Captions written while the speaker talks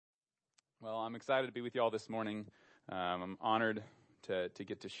Well, I'm excited to be with you all this morning. I'm honored to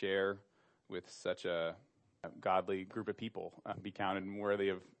get to share with such a godly group of people, be counted and worthy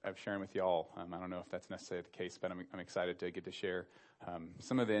of sharing with you all. I don't know if that's necessarily the case, but I'm excited to get to share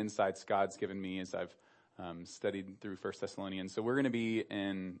some of the insights God's given me as I've studied through 1 Thessalonians. So we're going to be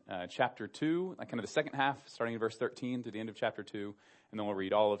in chapter 2, like kind of the second half, starting in verse 13 to the end of chapter 2, and then we'll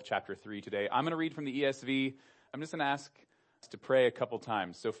read all of chapter 3 today. I'm going to read from the ESV. I'm just going to ask us to pray a couple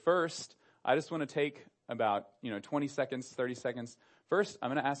times. So first, I just want to take about 20 seconds, 30 seconds. First,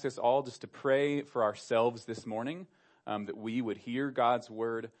 I'm going to ask us all just to pray for ourselves this morning, that we would hear God's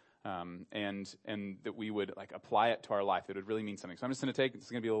word, and that we would apply it to our life. That it would really mean something. So I'm just going to take.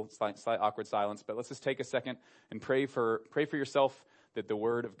 It's going to be a little slight awkward silence, but let's just take a second and pray for yourself that the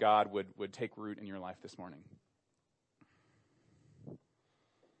word of God would take root in your life this morning.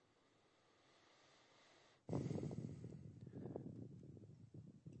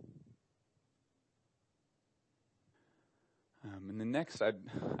 And then next, I'd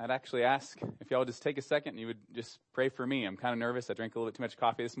actually ask if y'all would just take a second and you would just pray for me. I'm kind of nervous. I drank a little bit too much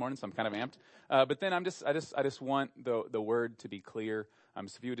coffee this morning, so I'm kind of amped. But then I just want the word to be clear. So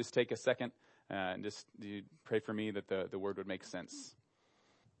if you would just take a second and just pray for me that the word would make sense.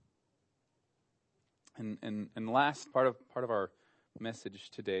 And the last part of our message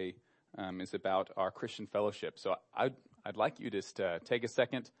today is about our Christian fellowship. So I'd like you just to take a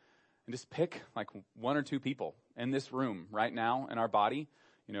second and just pick one or two people in this room right now in our body.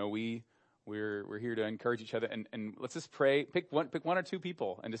 We're here to encourage each other, and let's just pray. Pick one or two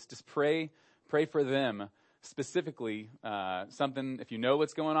people and just pray for them specifically. Something, if you know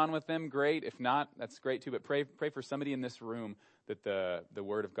what's going on with them, great. If not, that's great too. But pray for somebody in this room that the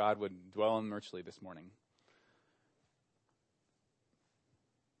word of God would dwell in richly this morning.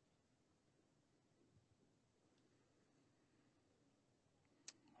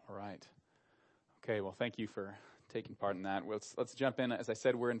 All right. Okay, well, thank you for taking part in that. Let's jump in. As I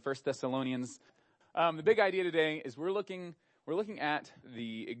said, we're in 1 Thessalonians. The big idea today is we're looking at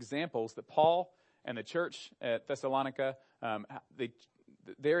the examples that Paul and the church at Thessalonica,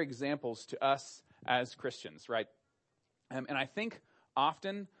 their examples to us as Christians, right? And I think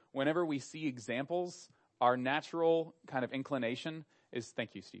often whenever we see examples, our natural kind of inclination is,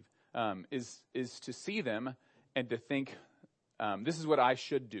 thank you, Steve, is to see them and to think, this is what I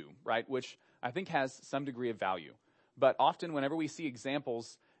should do, right? Which I think has some degree of value. But often whenever we see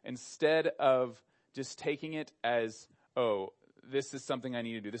examples, instead of just taking it as, oh, this is something I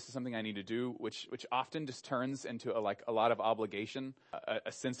need to do, this is something I need to do, which often just turns into a lot of obligation,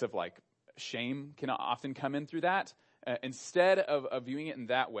 a sense of shame can often come in through that. Instead of viewing it in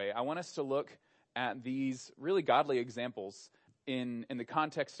that way, I want us to look at these really godly examples in the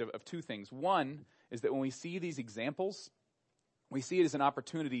context of two things. One is that when we see these examples, we see it as an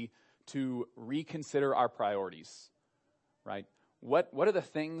opportunity to reconsider our priorities, right? What are the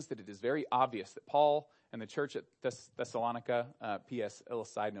things that it is very obvious that Paul and the church at Thessalonica, P.S., a little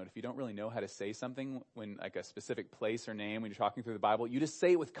side note, if you don't really know how to say something when a specific place or name when you're talking through the Bible, you just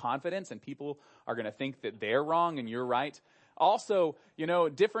say it with confidence and people are going to think that they're wrong and you're right. Also,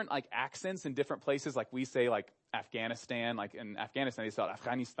 different accents in different places, we say Afghanistan, in Afghanistan, they say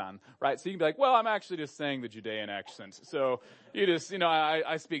Afghanistan, right? So you can be well, I'm actually just saying the Judean accent. So you just,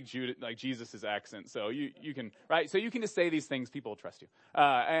 I speak Jesus' accent. So you can, right? So you can just say these things, people will trust you.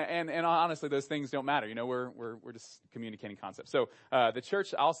 And honestly, those things don't matter. We're just communicating concepts. So the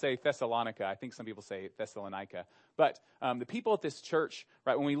church, I'll say Thessalonica. I think some people say Thessalonica. But the people at this church,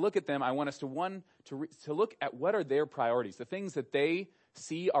 right, when we look at them, I want us to look at what are their priorities, the things that they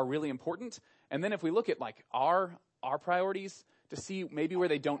see are really important. And then if we look at our priorities, to see maybe where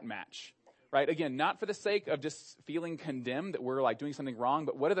they don't match, right? Again, not for the sake of just feeling condemned that we're doing something wrong,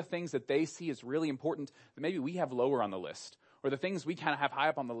 but what are the things that they see as really important that maybe we have lower on the list, or the things we kind of have high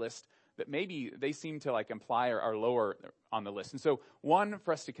up on the list that maybe they seem to imply are lower on the list. And so one,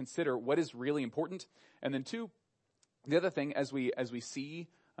 for us to consider what is really important, and then two, the other thing as we see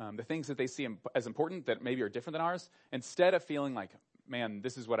the things that they see as important that maybe are different than ours, instead of feeling man,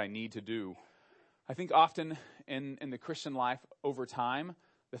 this is what I need to do. I think often in the Christian life over time,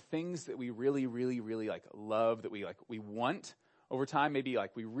 the things that we really, really, really love, that we want over time, maybe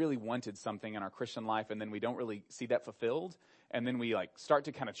we really wanted something in our Christian life and then we don't really see that fulfilled. And then we start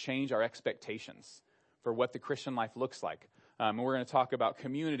to kind of change our expectations for what the Christian life looks like. And we're going to talk about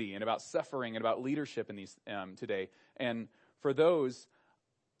community and about suffering and about leadership in these today. And for those,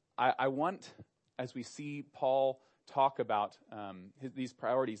 I want, as we see Paul talk about these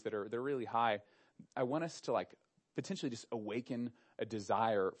priorities that are really high, I want us to potentially just awaken a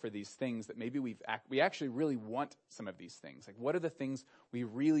desire for these things that maybe we actually really want some of these things. Like, what are the things we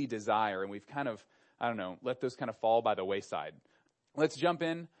really desire? And we've kind of, let those kind of fall by the wayside. Let's jump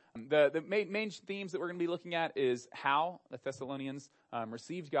in. The main themes that we're going to be looking at is how the Thessalonians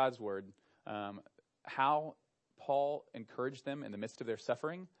received God's word, how Paul encouraged them in the midst of their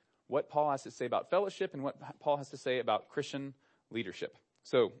suffering, what Paul has to say about fellowship, and what Paul has to say about Christian leadership.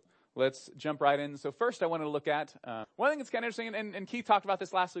 So let's jump right in. So first I want to look at one thing that's kind of interesting, and Keith talked about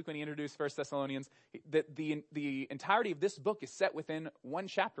this last week when he introduced 1 Thessalonians, that the entirety of this book is set within one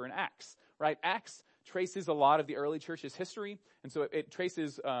chapter in Acts, right? Acts traces a lot of the early church's history, and so it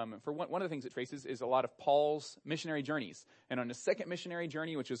traces, for one of the things it traces is a lot of Paul's missionary journeys. And on the second missionary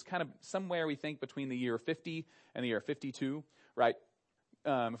journey, which was kind of somewhere, we think, between the year 50 and the year 52, right?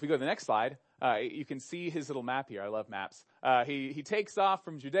 If we go to the next slide, you can see his little map here. I love maps. He takes off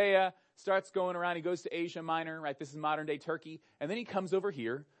from Judea, starts going around. He goes to Asia Minor, right? This is modern-day Turkey. And then he comes over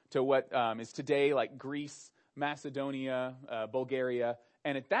here to what is today like Greece, Macedonia, Bulgaria.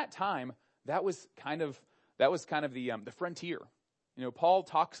 And at that time, that was kind of the frontier. You know, Paul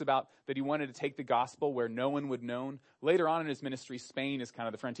talks about that he wanted to take the gospel where no one would know. Later on in his ministry, Spain is kind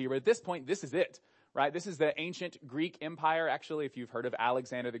of the frontier. But at this point, this is it, right? This is the ancient Greek Empire. Actually, if you've heard of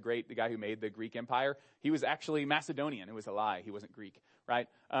Alexander the Great, the guy who made the Greek Empire, he was actually Macedonian. It was a lie. He wasn't Greek, right?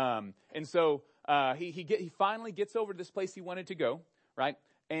 And so he finally gets over to this place he wanted to go, right?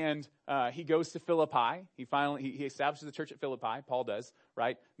 And he goes to Philippi. He establishes the church at Philippi. Paul does,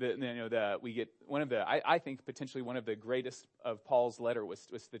 right? We get one of the, I think potentially one of the greatest of Paul's letter was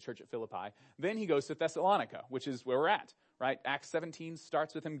the church at Philippi. Then he goes to Thessalonica, which is where we're at, right? Acts 17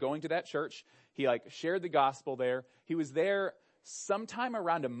 starts with him going to that church. He shared the gospel there. He was there sometime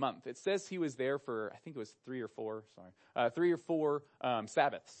around a month. It says he was there for, I think it was 3 or 4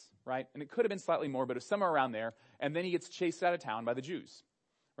 Sabbaths, right? And it could have been slightly more, but it was somewhere around there. And then he gets chased out of town by the Jews.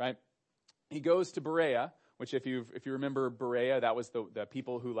 Right? He goes to Berea, which if you remember Berea, that was the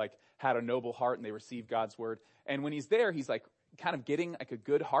people who had a noble heart and they received God's word. And when he's there, he's kind of getting a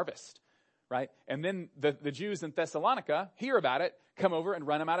good harvest, right? And then the Jews in Thessalonica hear about it, come over and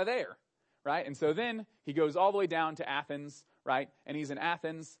run him out of there, right? And so then he goes all the way down to Athens, right? And he's in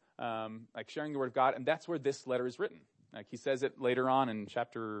Athens, sharing the word of God, and that's where this letter is written. He says it later on in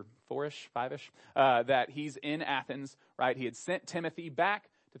chapter 4-ish, 5-ish, that he's in Athens, right? He had sent Timothy back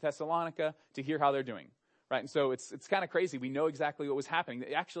to Thessalonica to hear how they're doing, right? And so it's kind of crazy. We know exactly what was happening.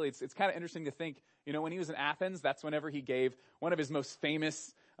 Actually, it's kind of interesting to think, when he was in Athens, that's whenever he gave one of his most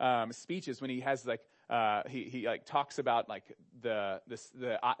famous speeches, when he has he talks about the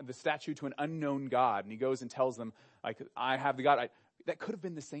statue to an unknown God, and he goes and tells them I have the God. That could have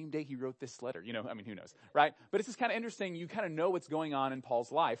been the same day he wrote this letter. Who knows, right? But it's just kind of interesting. You kind of know what's going on in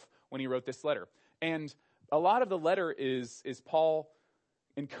Paul's life when he wrote this letter. And a lot of the letter is Paul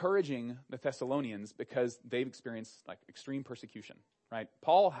encouraging the Thessalonians because they've experienced extreme persecution, right?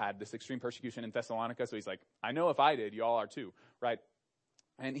 Paul had this extreme persecution in Thessalonica, so he's I know if I did, y'all are too, right?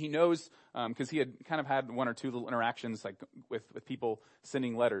 And he knows, because he had kind of had one or two little interactions with people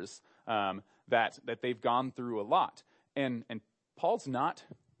sending letters, that they've gone through a lot. And Paul's not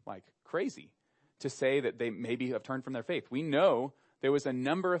crazy to say that they maybe have turned from their faith. We know there was a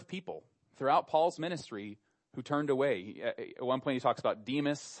number of people throughout Paul's ministry who turned away. At one point he talks about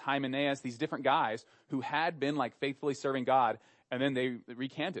Demas, Hymenaeus, these different guys who had been faithfully serving God, and then they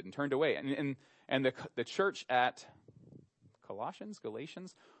recanted and turned away. And the church at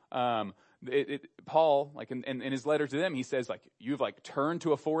Galatians, Paul, in his letter to them, he says you've turned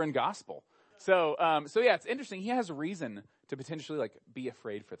to a foreign gospel. So yeah, it's interesting. He has a reason to potentially be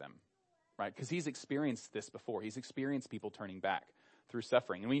afraid for them, right? Because he's experienced this before. He's experienced people turning back through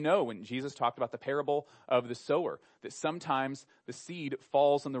suffering. And we know when Jesus talked about the parable of the sower, that sometimes the seed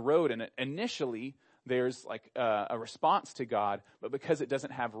falls on the road, and initially there's a response to God, but because it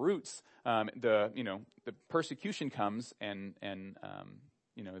doesn't have roots, the persecution comes, and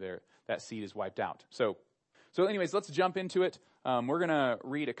that seed is wiped out. So anyways, let's jump into it. We're going to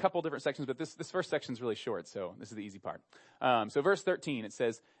read a couple different sections, but this first section is really short, so this is the easy part. So verse 13, it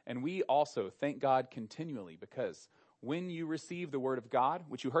says, "And we also thank God continually, because when you received the word of God,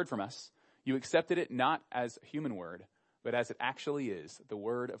 which you heard from us, you accepted it not as a human word, but as it actually is, the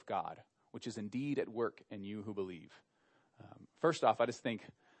word of God, which is indeed at work in you who believe." First off, I just think,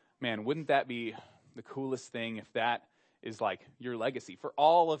 man, wouldn't that be the coolest thing if that is your legacy for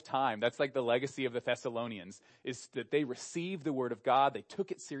all of time? That's the legacy of the Thessalonians, is that they received the word of God, they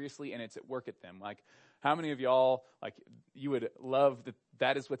took it seriously, and it's at work at them. How many of y'all, you would love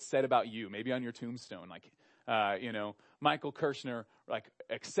that is what's said about you, maybe on your tombstone? Michael Kirshner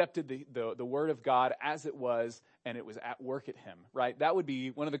accepted the word of God as it was, and it was at work at him, right? That would be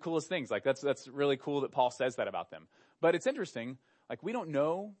one of the coolest things. That's really cool that Paul says that about them. But it's interesting, we don't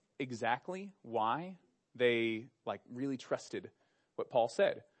know exactly why they really trusted what Paul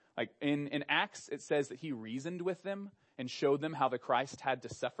said. In Acts, it says that he reasoned with them and showed them how the Christ had to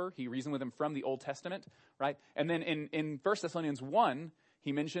suffer. He reasoned with them from the Old Testament, right? And then in 1 Thessalonians 1,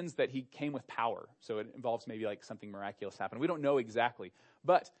 he mentions that he came with power. So it involves maybe something miraculous happened. We don't know exactly.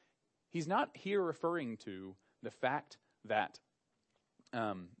 But he's not here referring to the fact that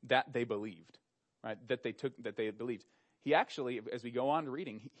that they believed, right? That they believed. He actually, as we go on to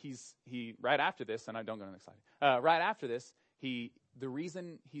reading, he right after this, and I don't go to the next slide. Right after this, the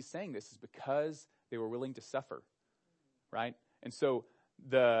reason he's saying this is because they were willing to suffer, right? And so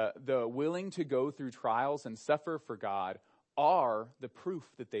the willing to go through trials and suffer for God are the proof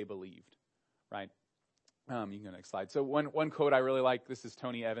that they believed, right? You can go to the next slide. So one quote I really like, this is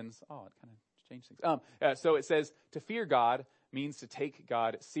Tony Evans. Oh, it kind of changed things. So it says, to fear God means to take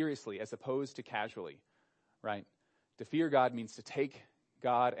God seriously as opposed to casually, right? To fear God means to take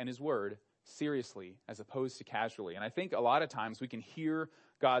God and his word seriously as opposed to casually. And I think a lot of times we can hear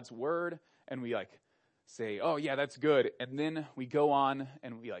God's word and we say, oh yeah, that's good. And then we go on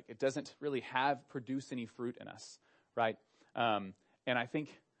and we it doesn't really produce any fruit in us, right? And I think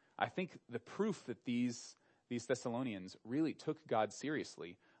the proof that these Thessalonians really took God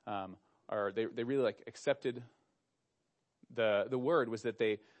seriously, or they really accepted the word, was that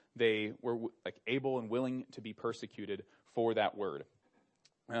they were able and willing to be persecuted for that word.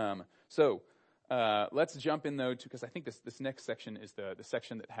 So let's jump in though, because I think this next section is the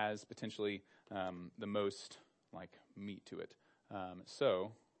section that has potentially the most meat to it.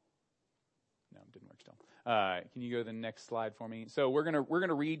 No, it didn't work still. Can you go to the next slide for me? So we're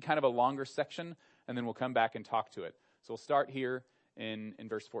gonna read kind of a longer section, and then we'll come back and talk to it. So we'll start here in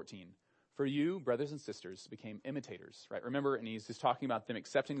verse 14. For you, brothers and sisters, became imitators, right? Remember, and he's just talking about them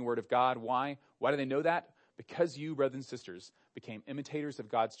accepting the word of God. Why? Why do they know that? Because you, brothers and sisters, became imitators of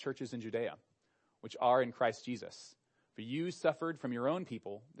God's churches in Judea, which are in Christ Jesus. For you suffered from your own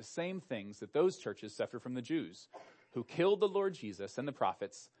people the same things that those churches suffered from the Jews, who killed the Lord Jesus and the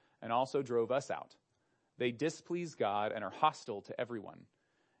prophets, and also drove us out. They displease God and are hostile to everyone,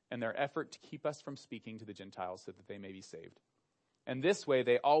 and their effort to keep us from speaking to the Gentiles so that they may be saved. And this way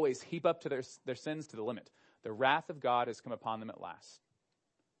they always heap up to their sins to the limit. The wrath of God has come upon them at last.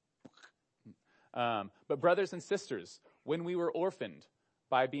 But brothers and sisters, when we were orphaned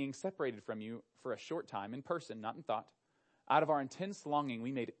by being separated from you for a short time in person, not in thought, out of our intense longing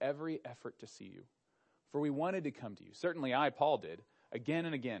we made every effort to see you. For we wanted to come to you. Certainly I, Paul, did, again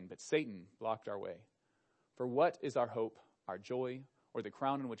and again, but Satan blocked our way. For what is our hope, our joy, or the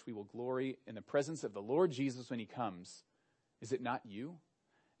crown in which we will glory in the presence of the Lord Jesus when he comes? Is it not you?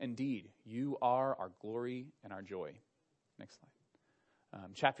 Indeed, you are our glory and our joy. Next slide.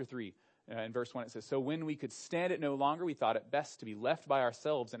 Chapter 3, in verse 1, it says, So when we could stand it no longer, we thought it best to be left by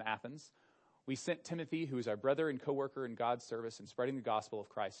ourselves in Athens. We sent Timothy, who is our brother and co-worker in God's service in spreading the gospel of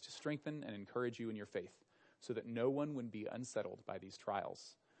Christ, to strengthen and encourage you in your faith, so that no one would be unsettled by these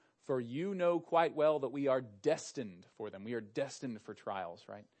trials. For you know quite well that we are destined for them. We are destined for trials,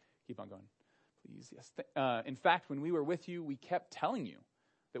 right? Keep on going. Please, yes. In fact, when we were with you, we kept telling you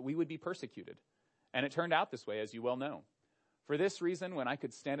that we would be persecuted. And it turned out this way, as you well know. For this reason, when I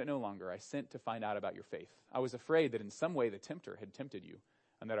could stand it no longer, I sent to find out about your faith. I was afraid that in some way the tempter had tempted you,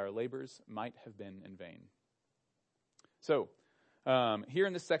 and that our labors might have been in vain. So, here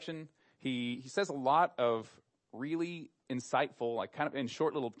in this section, he says a lot of really insightful, kind of in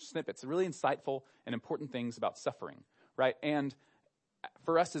short little snippets, really insightful and important things about suffering, right? And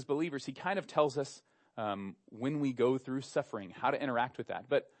for us as believers, he kind of tells us when we go through suffering, how to interact with that.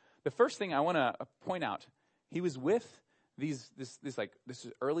 But the first thing I want to point out, he was with this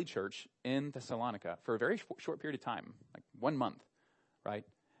early church in Thessalonica for a very short period of time, 1 month, right?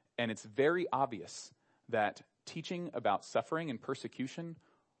 And it's very obvious that teaching about suffering and persecution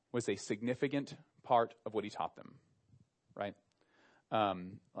was a significant part of what he taught them, right?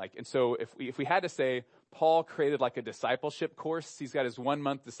 And so if we had to say, Paul created a discipleship course, he's got his 1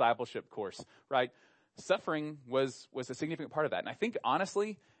 month discipleship course, right? Suffering was a significant part of that. And I think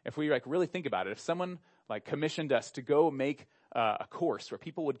honestly, if we really think about it, if someone commissioned us to go make a course where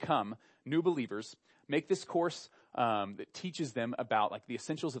people would come, new believers, make this course that teaches them about the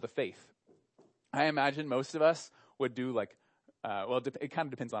essentials of the faith, I imagine most of us would do it kind of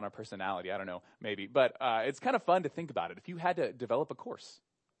depends on our personality. I don't know, maybe. But it's kind of fun to think about it. If you had to develop a course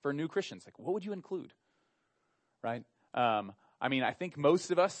for new Christians, what would you include? Right? I think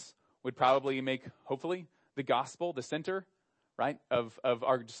most of us would probably make, hopefully, the gospel, the center, right, of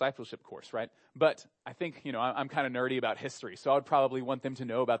our discipleship course, right? But I think, I'm kind of nerdy about history, so I would probably want them to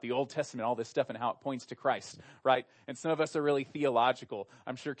know about the Old Testament, all this stuff, and how it points to Christ, right? And some of us are really theological.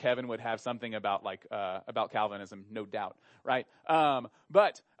 I'm sure Kevin would have something about Calvinism, no doubt, right?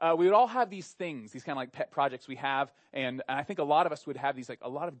 But we would all have these things, these kind of like pet projects we have, and I think a lot of us would have these, like a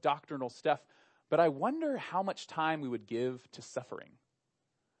lot of doctrinal stuff. But I wonder how much time we would give to suffering,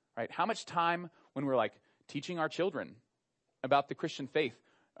 right? How much time when we're like teaching our children about the Christian faith,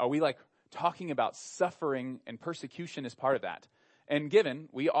 are we like talking about suffering and persecution as part of that? And given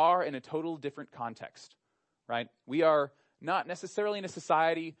we are in a total different context, right? We are not necessarily in a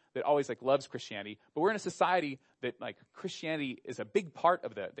society that always like loves Christianity, but we're in a society that like Christianity is a big part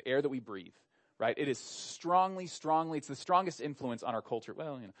of the air that we breathe, right? It is strongly, it's the strongest influence on our culture.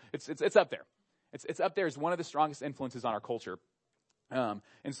 Well, it's up there. It's up there as one of the strongest influences on our culture. And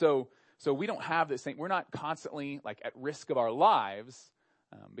so we don't have this thing. We're not constantly like at risk of our lives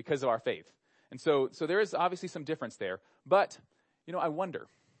because of our faith. And so there is obviously some difference there. But, I wonder,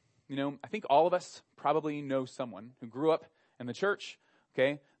 I think all of us probably know someone who grew up in the church,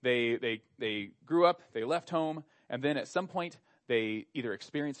 okay? They grew up, they left home, and then at some point they either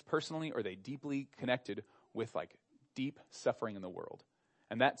experienced personally or they deeply connected with like deep suffering in the world.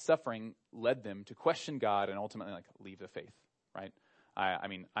 And that suffering led them to question God and ultimately like leave the faith, right? I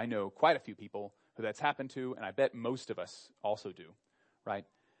mean, I know quite a few people who that's happened to, and I bet most of us also do, right?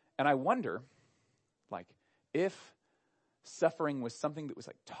 And I wonder, like, if suffering was something that was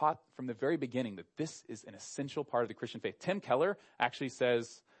like taught from the very beginning, that this is an essential part of the Christian faith. Tim Keller actually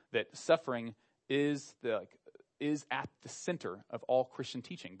says that suffering is at the center of all Christian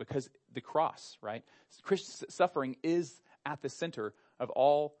teaching because the cross, right? Suffering is at the center of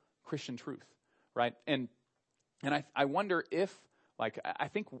all Christian truth, right? And I wonder if, like, I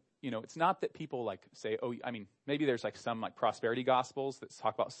think, it's not that people like say, maybe there's like some like prosperity gospels that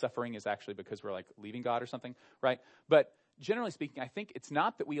talk about suffering is actually because we're like leaving God or something, right? But generally speaking, I think it's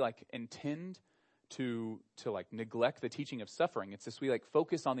not that we like intend to like neglect the teaching of suffering. It's just we like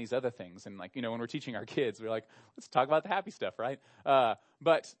focus on these other things. And like, when we're teaching our kids, we're like, let's talk about the happy stuff, right?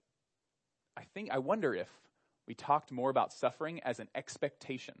 But I wonder if we talked more about suffering as an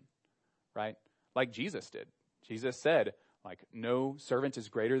expectation, right? Like Jesus did. Jesus said, like, no servant is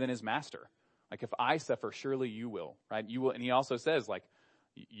greater than his master. Like, if I suffer, surely you will, right? You will, and he also says, like,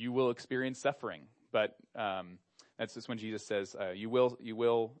 you will experience suffering. But that's just when Jesus says, you will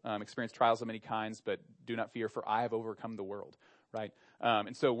experience trials of many kinds, but do not fear, for I have overcome the world, right?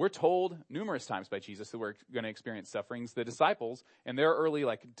 And so we're told numerous times by Jesus that we're going to experience sufferings. The disciples, in their early,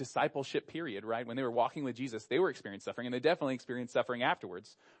 like, discipleship period, right, when they were walking with Jesus, they were experiencing suffering, and they definitely experienced suffering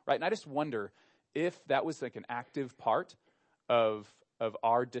afterwards, right? And I just wonder if that was, like, an active part of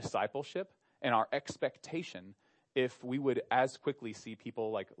our discipleship and our expectation, if we would as quickly see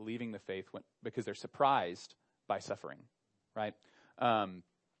people like leaving the faith because they're surprised by suffering, right? I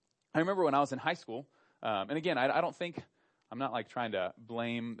remember when I was in high school, and again, I don't think, I'm not like trying to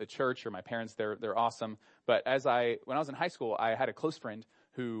blame the church or my parents, they're awesome, but when I was in high school, I had a close friend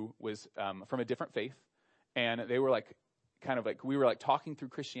who was from a different faith, and they were like, kind of like, we were like talking through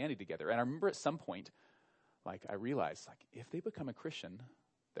Christianity together, and I remember at some point, like, I realized, like, if they become a Christian,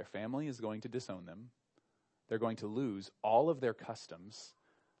 their family is going to disown them. They're going to lose all of their customs,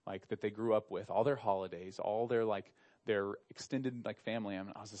 like, that they grew up with, all their holidays, all their, like, their extended, like, family. I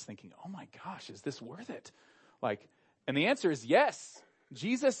was just thinking, oh my gosh, is this worth it? Like, and the answer is yes.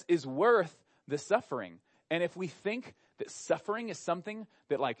 Jesus is worth the suffering. And if we think that suffering is something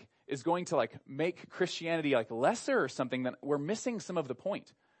that, like, is going to, like, make Christianity, like, lesser or something, then we're missing some of the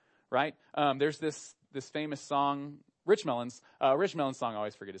point, right? There's this famous song, Rich Mellon's song, I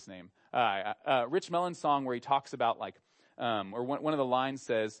always forget his name. Rich Mellon's song where he talks about like, or one of the lines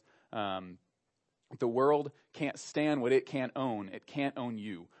says, the world can't stand what it can't own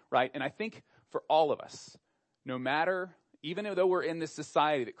you, right? And I think for all of us, no matter, even though we're in this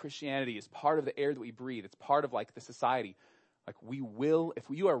society that Christianity is part of the air that we breathe, it's part of like the society, like we will, if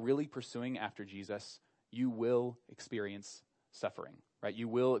you are really pursuing after Jesus, you will experience suffering, right? You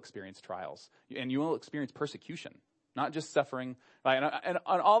will experience trials, and you will experience persecution, not just suffering. Right? And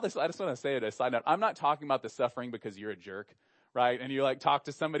on all this, I just want to say it as a side note, I'm not talking about the suffering because you're a jerk, right? And you like talk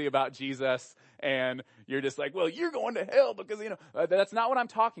to somebody about Jesus, and you're just like, well, you're going to hell because, that's not what I'm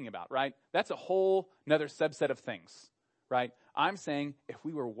talking about, right? That's a whole another subset of things, right? I'm saying if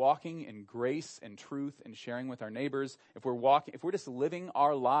we were walking in grace and truth and sharing with our neighbors, if we're just living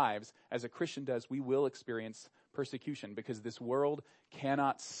our lives as a Christian does, we will experience persecution because this world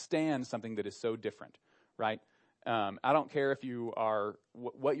cannot stand something that is so different, right? I don't care if you are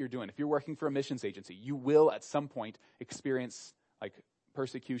what you're doing. If you're working for a missions agency, you will at some point experience like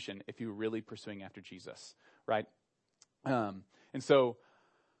persecution if you're really pursuing after Jesus, right? And so,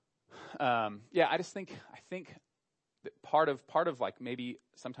 yeah, I think that part of like maybe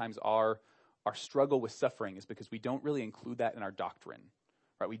sometimes our struggle with suffering is because we don't really include that in our doctrine,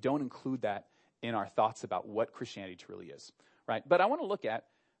 right? We don't include that in our thoughts about what Christianity truly is, right? But I want to look at,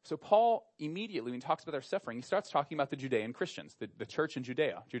 so Paul immediately, when he talks about their suffering, he starts talking about the Judean Christians, the church in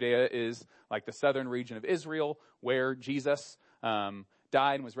Judea. Judea is like the southern region of Israel where Jesus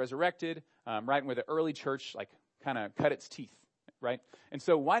died and was resurrected, right? And where the early church like kind of cut its teeth, right? And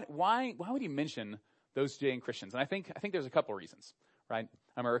so why would he mention those Judean Christians? And I think there's a couple reasons, right?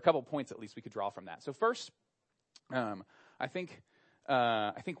 Or a couple points at least we could draw from that. So first, I think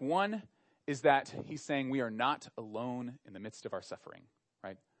one is that he's saying we are not alone in the midst of our suffering,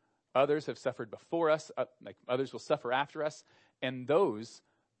 right? Others have suffered before us, like others will suffer after us, and those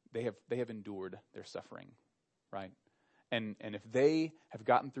they have endured their suffering, right? And if they have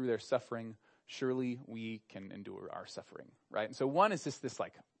gotten through their suffering, surely we can endure our suffering, right? And so one is just this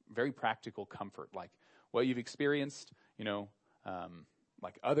like very practical comfort, like what you've experienced,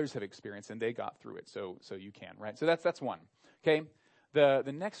 like others have experienced, and they got through it, so you can, right? So that's one. Okay,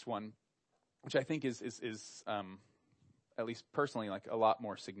 the next one, which I think is at least personally like a lot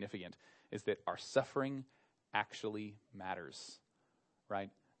more significant, is that our suffering actually matters, right?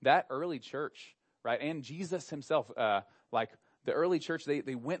 That early church, right, and Jesus himself, like the early church,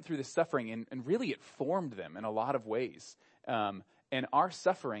 they went through the suffering, and really it formed them in a lot of ways. And our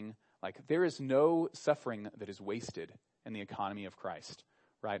suffering, like there is no suffering that is wasted in the economy of Christ,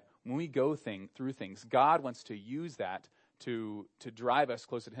 right? When we go through things, God wants to use that to drive us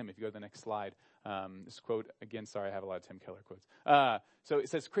closer to him. If you go to the next slide, this quote, again, sorry, I have a lot of Tim Keller quotes. So it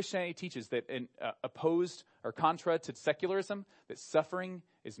says, Christianity teaches that opposed or contra to secularism, that suffering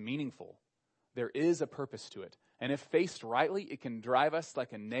is meaningful. There is a purpose to it. And if faced rightly, it can drive us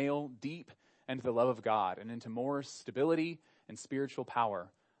like a nail deep into the love of God and into more stability and spiritual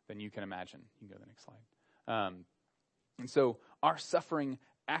power than you can imagine. You can go to the next slide. And so our suffering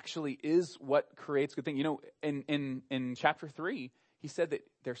actually is what creates good things. In chapter 3, he said that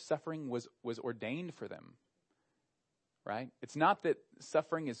their suffering was ordained for them, right? It's not that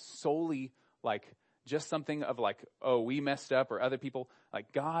suffering is solely like just something of like, oh, we messed up or other people.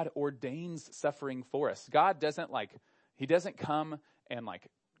 Like God ordains suffering for us. God doesn't he doesn't come and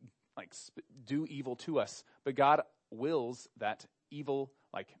do evil to us, but God wills that evil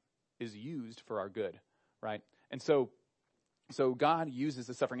is used for our good, right? And so God uses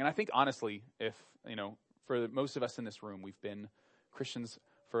the suffering. And I think honestly, if, for most of us in this room, we've been Christians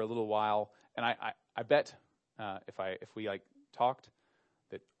for a little while, and I bet if we talked,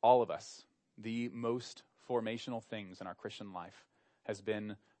 that all of us, the most formational things in our Christian life has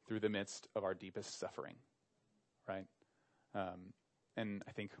been through the midst of our deepest suffering, right? And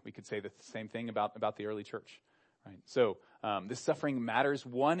I think we could say the same thing about the early church, right? So this suffering matters,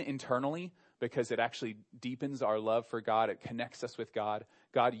 one, internally, because it actually deepens our love for God. It connects us with God.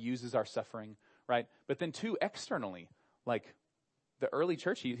 God uses our suffering, right? But then two, externally, like the early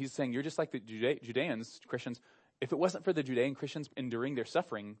church, he's saying, you're just like the Judeans, Christians. If it wasn't for the Judean Christians enduring their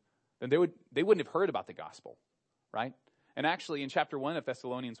suffering, then they wouldn't have heard about the gospel, right? And actually, in chapter 1 of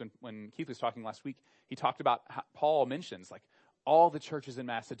Thessalonians, when Keith was talking last week, he talked about how Paul mentions, all the churches in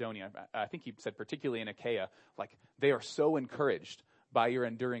Macedonia, I think he said particularly in Achaia, they are so encouraged by your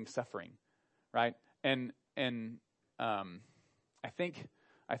enduring suffering, right? And I think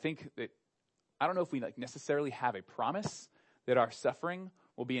that, I don't know if we necessarily have a promise that our suffering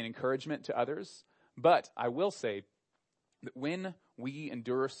will be an encouragement to others, but I will say that when we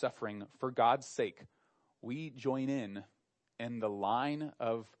endure suffering for God's sake, we join in the line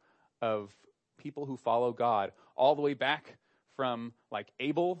of people who follow God, all the way back from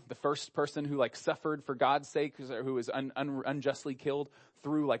Abel, the first person who suffered for God's sake, who was unjustly killed,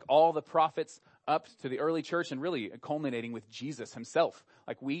 through all the prophets up to the early church, and really culminating with Jesus himself.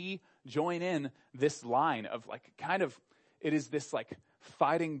 We join in this line of it is this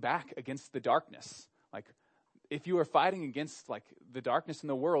fighting back against the darkness. If you are fighting against the darkness in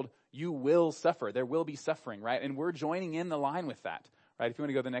the world, you will suffer. There will be suffering, right? And we're joining in the line with that, right? If you want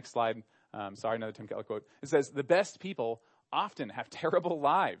to go to the next slide, sorry, another Tim Keller quote. It says, the best people often have terrible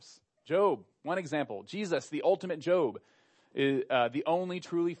lives. Job, one example. Jesus, the ultimate Job, is the only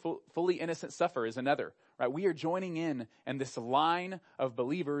truly fully innocent sufferer is another, right? We are joining in this line of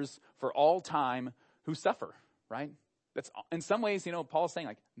believers for all time who suffer, right? That's in some ways, Paul's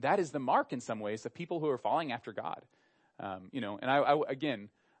saying that is the mark in some ways of people who are following after God. And I again,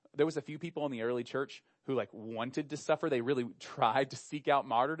 there was a few people in the early church who like wanted to suffer. They really tried to seek out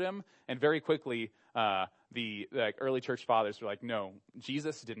martyrdom. And very quickly, the early church fathers were like, no,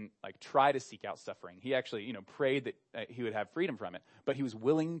 Jesus didn't like try to seek out suffering. He actually, prayed that he would have freedom from it, but he was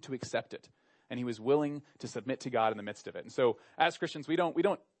willing to accept it. And he was willing to submit to God in the midst of it. And so as Christians, we don't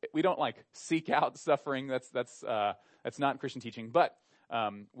like seek out suffering. That's not Christian teaching, but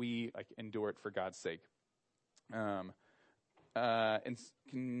we like endure it for God's sake. And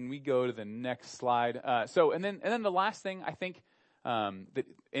can we go to the next slide? And then the last thing, I think, that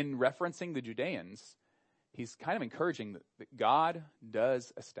in referencing the Judeans, he's kind of encouraging that God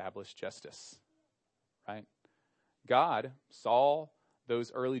does establish justice, right? God saw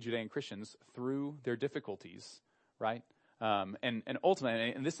those early Judean Christians through their difficulties, right? And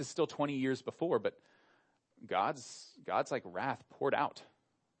ultimately, and this is still 20 years before, but God's like wrath poured out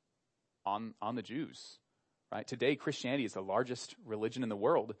on the Jews. Right? Today, Christianity is the largest religion in the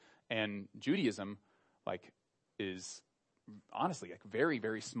world, and Judaism, like, is honestly like very,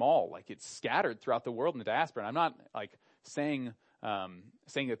 very small. Like, it's scattered throughout the world in the diaspora. And I'm not like saying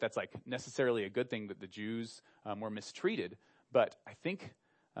that that's like necessarily a good thing that the Jews were mistreated, but I think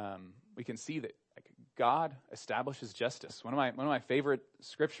we can see that like God establishes justice. One of my favorite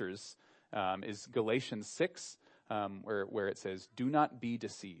scriptures is Galatians 6, where it says, "Do not be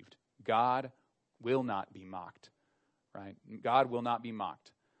deceived. God will not be mocked," right? God will not be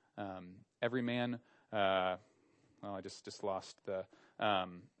mocked. Every man, I just lost the,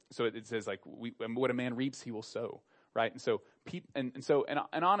 so it says like, what a man reaps, he will sow, right? And so,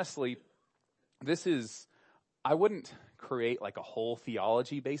 and honestly, this is, I wouldn't create like a whole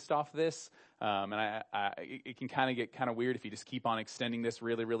theology based off this. And it can kind of get kind of weird if you just keep on extending this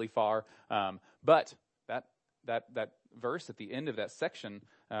really, really far. But that verse at the end of that section,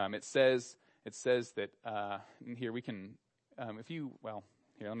 it says that, and here we can, let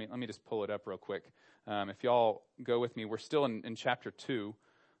me just pull it up real quick. If y'all go with me, we're still in chapter 2.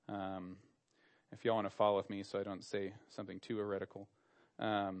 If y'all want to follow with me so I don't say something too heretical.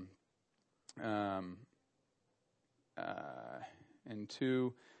 In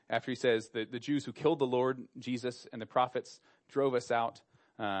 2, after he says that the Jews who killed the Lord Jesus and the prophets drove us out,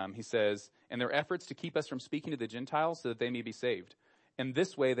 he says, "In their efforts to keep us from speaking to the Gentiles so that they may be saved. In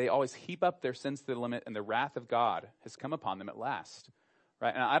this way, they always heap up their sins to the limit, and the wrath of God has come upon them at last."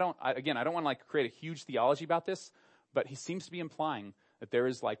 Right? And I don't want to like create a huge theology about this, but he seems to be implying that there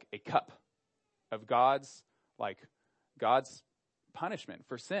is like a cup of God's punishment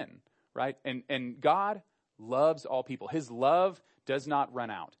for sin, right? And God loves all people. His love does not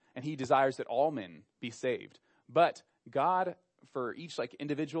run out, and he desires that all men be saved. But God, for each like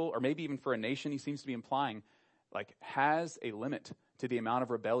individual, or maybe even for a nation, he seems to be implying, like, has a limit to the amount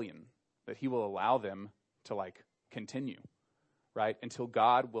of rebellion that he will allow them to like continue, right? Until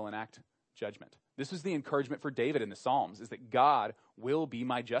God will enact judgment. This was the encouragement for David in the Psalms, is that God will be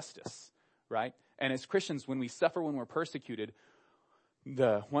my justice, right? And as Christians, when we suffer, when we're persecuted,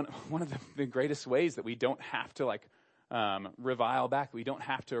 one of the greatest ways that we don't have to like revile back, we don't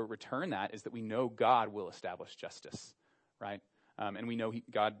have to return that, is that we know God will establish justice, right? And we know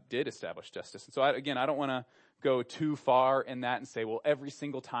God did establish justice. And so I don't want to go too far in that and say, well, every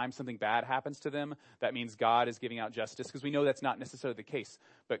single time something bad happens to them, that means God is giving out justice, because we know that's not necessarily the case.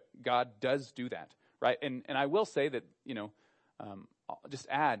 But God does do that, right? And I will say that, I'll just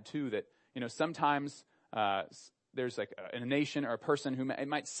add too that, sometimes there's like a nation or a person who it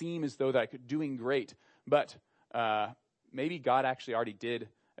might seem as though they're like doing great, but maybe God actually already did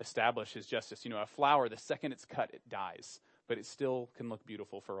establish his justice. A flower, the second it's cut, it dies, but it still can look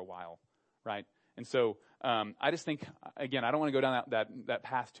beautiful for a while, right? And so I just think, again, I don't want to go down that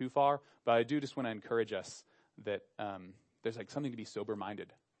path too far, but I do just want to encourage us that there's like something to be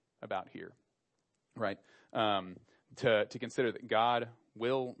sober-minded about here, right? To consider that God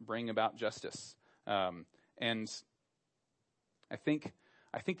will bring about justice. And I think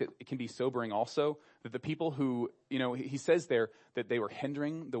that it can be sobering also that the people who, he says there that they were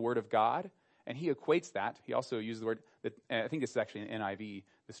hindering the word of God, and he equates that. He also uses the word that, I think this is actually an NIV,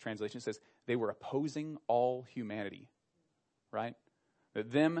 this translation says they were opposing all humanity, right?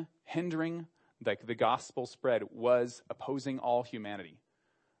 That them hindering like the gospel spread was opposing all humanity,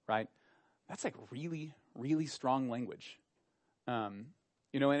 right? That's like really, really strong language. And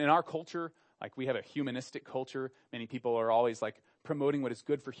in our culture, like we have a humanistic culture. Many people are always like promoting what is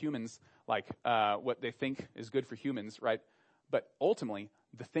good for humans, like what they think is good for humans, right? But ultimately,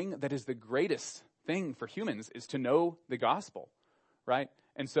 the thing that is the greatest thing for humans is to know the gospel, right?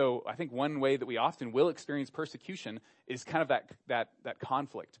 And so I think one way that we often will experience persecution is kind of that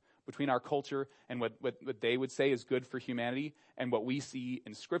conflict. between our culture and what they would say is good for humanity and what we see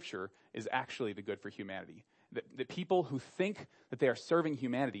in Scripture is actually the good for humanity. That people who think that they are serving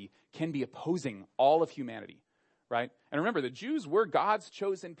humanity can be opposing all of humanity, right? And remember, the Jews were God's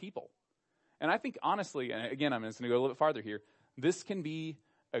chosen people. And I think, honestly, and again, I'm just going to go a little bit farther here, this can be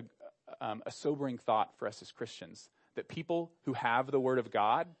a sobering thought for us as Christians, that people who have the Word of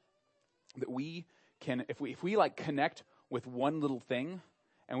God, that we can, if we like connect with one little thing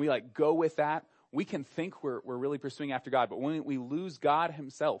and we like go with that, we can think we're really pursuing after God. But when we lose God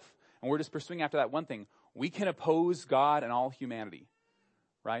himself and we're just pursuing after that one thing, we can oppose God and all humanity,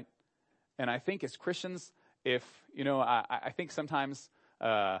 right? And I think as Christians, if, I think sometimes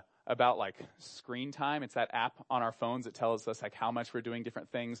about like screen time. It's that app on our phones that tells us like how much we're doing different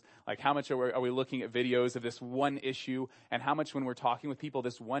things, like how much are we looking at videos of this one issue, and how much when we're talking with people,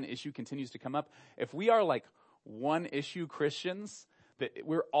 this one issue continues to come up. If we are like one issue Christians, that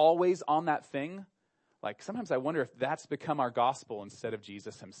we're always on that thing, like sometimes I wonder if that's become our gospel instead of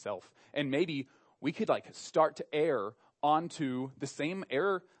Jesus himself. And maybe we could like start to err onto the same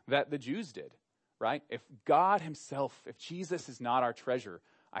error that the Jews did, right? If God himself, if Jesus is not our treasure,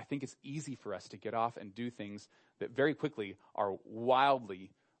 I think it's easy for us to get off and do things that very quickly are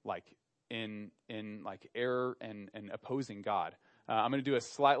wildly like in like error and opposing God. I'm going to do a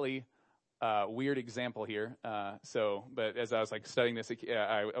slightly weird example here. But as I was like studying this,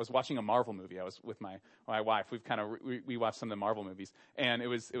 I was watching a Marvel movie. I was with my wife. We watched some of the Marvel movies, and it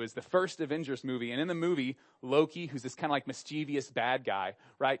was the first Avengers movie. And in the movie, Loki, who's this kind of like mischievous bad guy,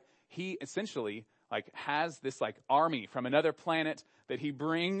 right? He essentially like has this like army from another planet that he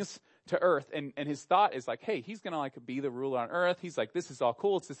brings to Earth, and his thought is like, hey, he's gonna like be the ruler on Earth. He's like, this is all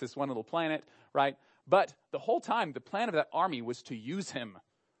cool. It's just this one little planet, right? But the whole time, the plan of that army was to use him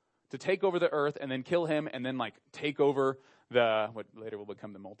to take over the Earth and then kill him and then like take over what later will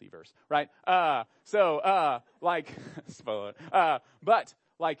become the multiverse, right? Spoiler. But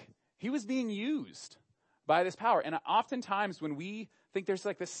like he was being used by this power, and oftentimes when we think there's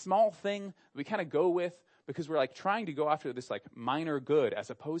like this small thing we kind of go with because we're like trying to go after this like minor good as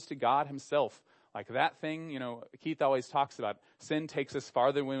opposed to God himself. Like that thing, Keith always talks about sin takes us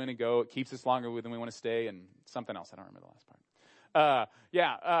farther than we want to go. It keeps us longer than we want to stay, and something else. I don't remember the last part.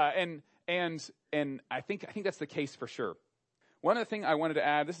 And I think that's the case for sure. One other thing I wanted to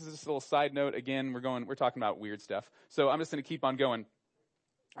add, this is just a little side note. Again, we're talking about weird stuff. So I'm just going to keep on going.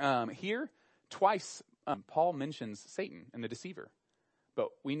 Here, twice, Paul mentions Satan and the deceiver. But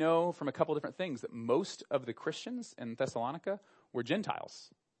we know from a couple different things that most of the Christians in Thessalonica were Gentiles,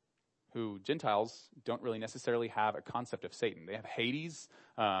 who Gentiles don't really necessarily have a concept of Satan. They have Hades,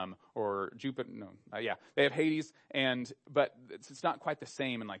 or Jupiter. They have Hades, but it's not quite the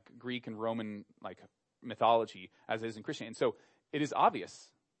same in like Greek and Roman like mythology as it is in Christianity. And so it is obvious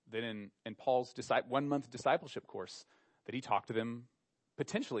that in Paul's 1-month discipleship course that he talked to them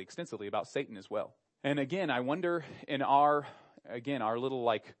potentially extensively about Satan as well. And again, I wonder in our little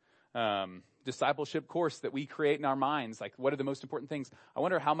like discipleship course that we create in our minds, like what are the most important things? I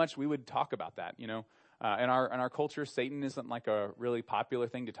wonder how much we would talk about that. In our culture, Satan isn't like a really popular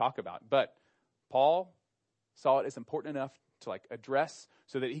thing to talk about, but Paul saw it as important enough to like address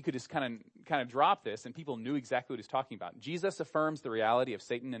so that he could just kind of drop this and people knew exactly what he's talking about. Jesus affirms the reality of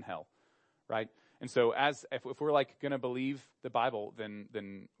Satan and hell, right? And so if we're like going to believe the Bible,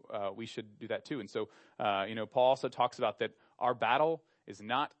 then we should do that too. And so, Paul also talks about that our battle is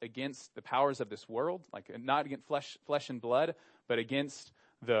not against the powers of this world, like not against flesh and blood, but against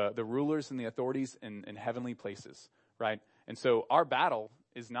the rulers and the authorities in heavenly places, right? And so our battle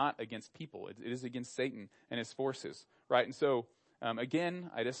is not against people. It is against Satan and his forces, right? And so, again,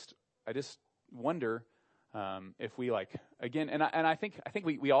 I just wonder if we like, again, and I think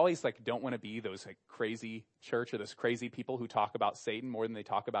we always like don't want to be those like crazy church or those crazy people who talk about Satan more than they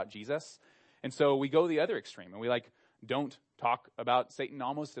talk about Jesus. And so we go the other extreme and we like don't talk about Satan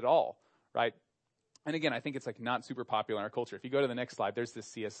almost at all, right? And again, I think it's like not super popular in our culture. If you go to the next slide, there's this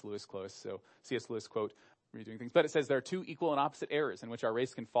C.S. Lewis quote. So C.S. Lewis quote, redoing things, but it says there are two equal and opposite errors in which our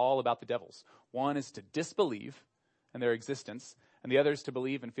race can fall about the devils. One is to disbelieve in their existence, and the other is to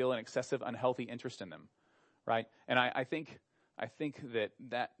believe and feel an excessive, unhealthy interest in them, right? And I think that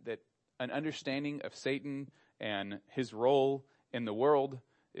an understanding of Satan and his role in the world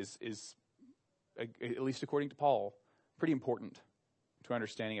is at least according to Paul, pretty important to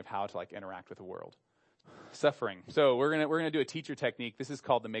understanding of how to like interact with the world. Suffering. So we're gonna do a teacher technique. This is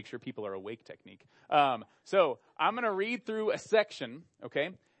called the make sure people are awake technique. So I'm gonna read through a section,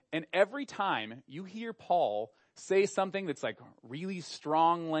 okay? And every time you hear Paul say something that's like really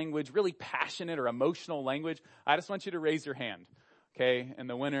strong language, really passionate or emotional language, I just want you to raise your hand. okay? And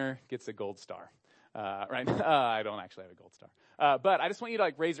the winner gets a gold star, right? I don't actually have a gold star. But I just want you to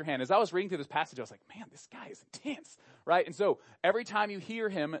like raise your hand. As I was reading through this passage, I was like, man, this guy is intense, right? And so every time you hear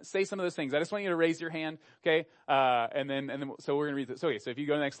him say some of those things, I just want you to raise your hand, okay? And then so we're going to read this. So, okay, so if you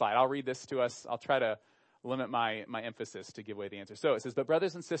go to the next slide, I'll read this to us. I'll try to limit my emphasis to give away the answer. So it says, but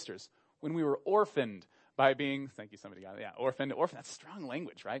brothers and sisters, when we were orphaned by being, thank you, somebody got it. Yeah, orphaned, that's strong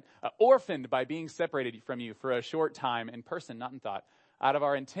language, right? Orphaned by being separated from you for a short time in person, not in thought. Out of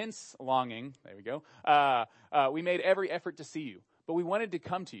our intense longing, there we go, we made every effort to see you, but we wanted to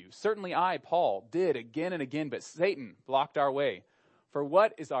come to you. Certainly I, Paul, did again and again, but Satan blocked our way. For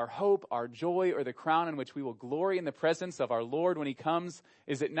what is our hope, our joy, or the crown in which we will glory in the presence of our Lord when he comes?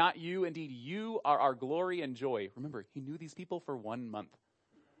 Is it not you? Indeed, you are our glory and joy. Remember, he knew these people for 1 month,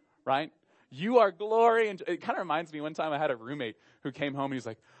 right? You are glory. And it kind of reminds me, one time I had a roommate who came home and he's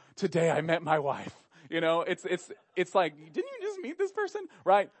like, today I met my wife. You know, it's like, didn't you just meet this person?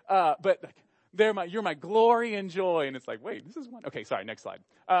 Right? But like, you're my glory and joy. And it's like, wait, this is one. Okay, sorry, next slide.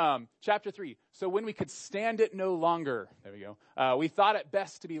 Chapter 3. So when we could stand it no longer, there we go. We thought it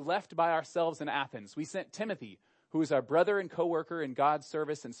best to be left by ourselves in Athens. We sent Timothy, who is our brother and co-worker in God's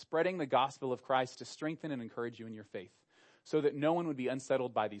service and spreading the gospel of Christ to strengthen and encourage you in your faith, so that no one would be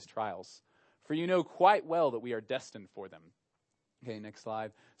unsettled by these trials. For you know quite well that we are destined for them. Okay, next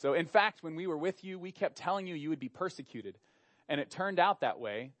slide. So in fact, when we were with you, we kept telling you would be persecuted. And it turned out that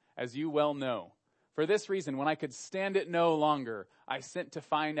way, as you well know. For this reason, when I could stand it no longer, I sent to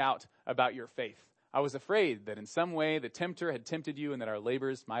find out about your faith. I was afraid that in some way the tempter had tempted you and that our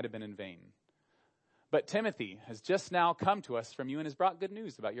labors might have been in vain. But Timothy has just now come to us from you and has brought good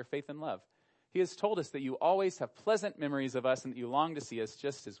news about your faith and love. He has told us that you always have pleasant memories of us and that you long to see us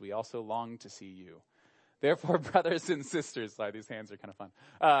just as we also long to see you. Therefore, brothers and sisters, sorry, these hands are kind of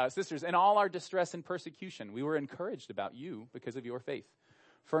fun. Sisters, in all our distress and persecution, we were encouraged about you because of your faith.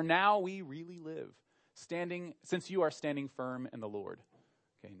 For now we really live, since you are standing firm in the Lord.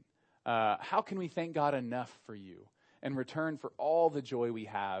 Okay. How can we thank God enough for you in return for all the joy we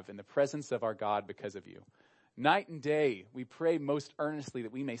have in the presence of our God because of you? Night and day, we pray most earnestly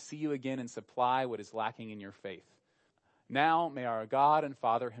that we may see you again and supply what is lacking in your faith. Now may our God and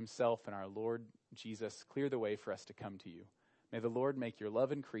Father himself and our Lord Jesus clear the way for us to come to you. May the Lord make your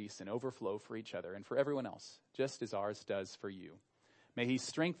love increase and overflow for each other and for everyone else, just as ours does for you. May he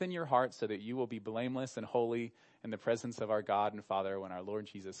strengthen your heart so that you will be blameless and holy in the presence of our God and Father when our Lord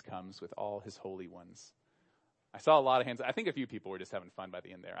Jesus comes with all his holy ones. I saw a lot of hands. I think a few people were just having fun by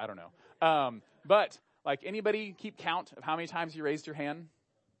the end there. I don't know. But like, anybody keep count of how many times you raised your hand?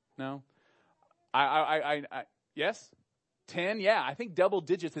 No? Yes? 10? Yeah, I think double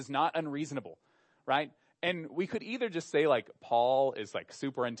digits is not unreasonable, right? And we could either just say like Paul is like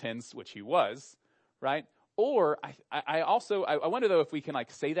super intense, which he was, right? Or I wonder though if we can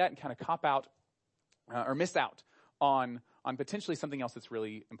like say that and kind of cop out or miss out on potentially something else that's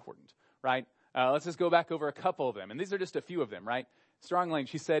really important, right? Let's just go back over a couple of them. And these are just a few of them, right? Strong language.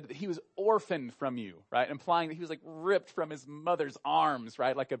 He said that he was orphaned from you, right? Implying that he was like ripped from his mother's arms,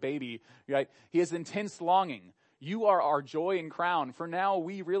 right? Like a baby, right? He has intense longing. You are our joy and crown. For now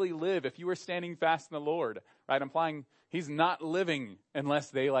we really live if you are standing fast in the Lord, right? Implying he's not living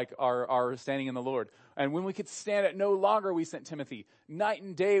unless they like are standing in the Lord. And when we could stand it no longer, we sent Timothy. Night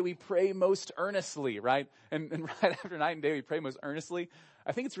and day we pray most earnestly, right? And right after night and day we pray most earnestly.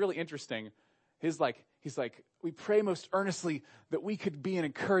 I think it's really interesting. He's like, we pray most earnestly that we could be an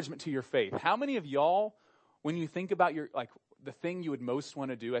encouragement to your faith. How many of y'all, when you think about your, like, the thing you would most want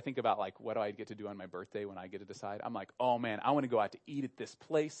to do, I think about, like, what do I get to do on my birthday when I get to decide? I'm like, oh, man, I want to go out to eat at this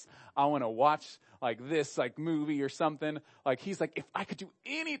place. I want to watch, like, this, like, movie or something. Like, he's like, if I could do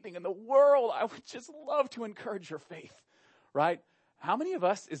anything in the world, I would just love to encourage your faith, right? How many of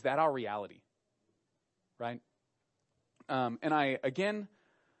us is that our reality, right? And again,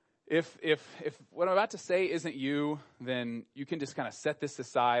 if what I'm about to say isn't you, then you can just kind of set this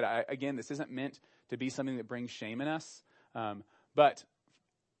aside. Again, this isn't meant to be something that brings shame in us. But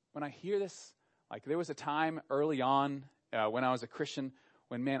when I hear this, like there was a time early on when I was a Christian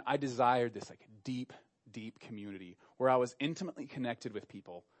when, man, I desired this like deep, deep community where I was intimately connected with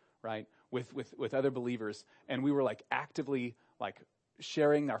people, right? With other believers. And we were like actively like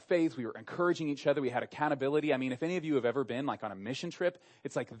sharing our faith. We were encouraging each other. We had accountability. I mean, if any of you have ever been like on a mission trip,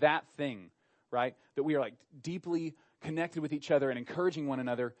 it's like that thing, right? That we are like deeply connected with each other and encouraging one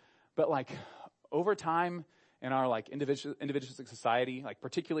another. But like over time in our like individualistic society, like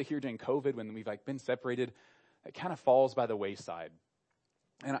particularly here during COVID when we've like been separated, it kind of falls by the wayside.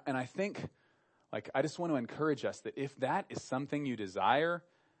 And I think like I just want to encourage us that if that is something you desire,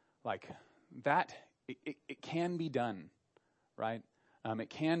 like that, it can be done. right? It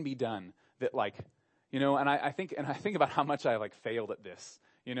can be done. That like, and I think about how much I like failed at this.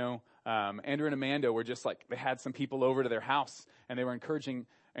 Andrew and Amanda were just like, they had some people over to their house and they were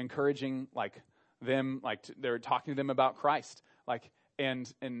encouraging like them, like they were talking to them about Christ. Like,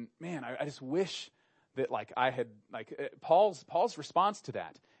 and man, I just wish that like I had like Paul's response to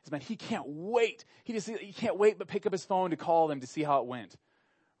that is, man, he can't wait. He can't wait but pick up his phone to call them to see how it went.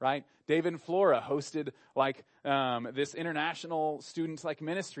 Right? David and Flora hosted like this international student like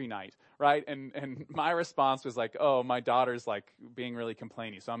ministry night, right? And my response was like, oh, my daughter's like being really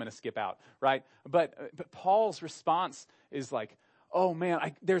complainy, so I'm going to skip out, right? But Paul's response is like, oh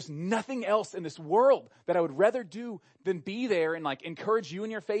man, there's nothing else in this world that I would rather do than be there and like encourage you in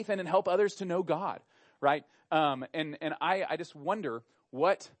your faith and help others to know God, right? And I just wonder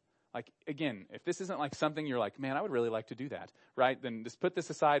what. Like, again, if this isn't like something you're like, man, I would really like to do that, right? Then just put this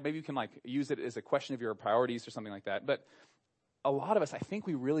aside. Maybe you can like use it as a question of your priorities or something like that. But a lot of us, I think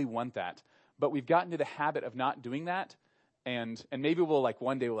we really want that. But we've gotten to the habit of not doing that. And maybe we'll like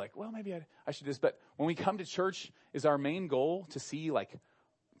one day we're like, well, maybe I should just. But when we come to church, is our main goal to see like,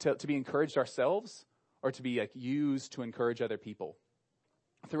 to be encouraged ourselves or to be like used to encourage other people?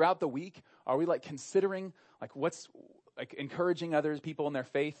 Throughout the week, are we like considering like what's like encouraging other people in their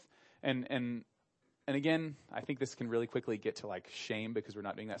faith? And again, I think this can really quickly get to like shame because we're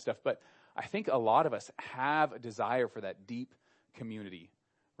not doing that stuff. But I think a lot of us have a desire for that deep community,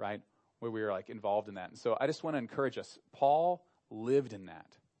 right? Where we are like involved in that. And so I just want to encourage us. Paul lived in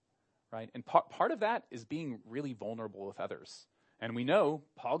that, right? And part of that is being really vulnerable with others. And we know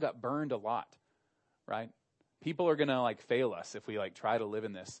Paul got burned a lot, right? People are going to like fail us if we like try to live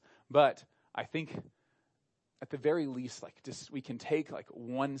in this. But I think at the very least, like just we can take like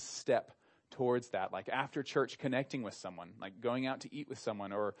one step towards that, like after church connecting with someone, like going out to eat with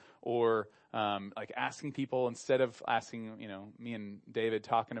someone or like asking people instead of asking, me and David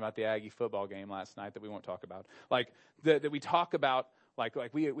talking about the Aggie football game last night that we won't talk about, like that we talk about, like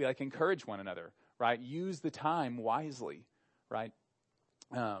we like encourage one another, right? Use the time wisely, right?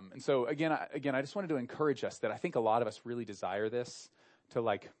 And so again, I just wanted to encourage us that I think a lot of us really desire this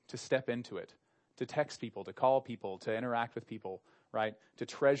to step into it. To text people, to call people, to interact with people, right? To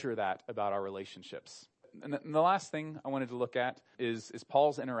treasure that about our relationships. And the last thing I wanted to look at is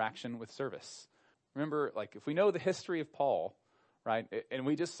Paul's interaction with service. Remember, like if we know the history of Paul, right? And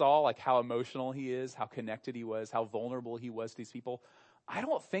we just saw like how emotional he is, how connected he was, how vulnerable he was to these people. I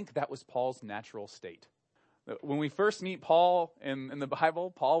don't think that was Paul's natural state. When we first meet Paul in the Bible,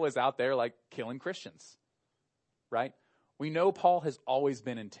 Paul was out there like killing Christians, right? We know Paul has always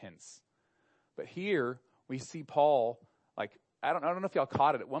been intense. But here we see Paul, like, I don't know if y'all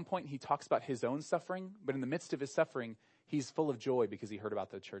caught it. At one point he talks about his own suffering, but in the midst of his suffering, he's full of joy because he heard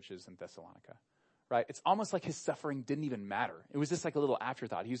about the churches in Thessalonica, right? It's almost like his suffering didn't even matter. It was just like a little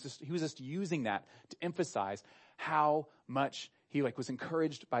afterthought. He was just using that to emphasize how much he like was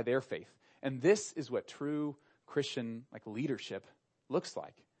encouraged by their faith. And this is what true Christian like leadership looks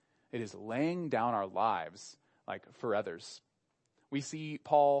like. It is laying down our lives like for others. We see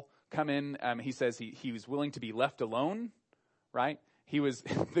Paul come in, he says he was willing to be left alone, right? He was,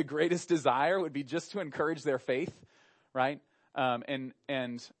 the greatest desire would be just to encourage their faith, right? And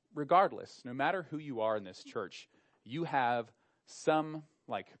regardless, no matter who you are in this church, you have some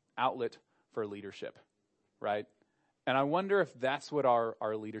like outlet for leadership, right? And I wonder if that's what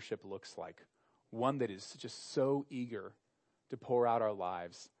our leadership looks like. One that is just so eager to pour out our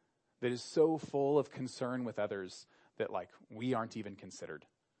lives, that is so full of concern with others that like we aren't even considered.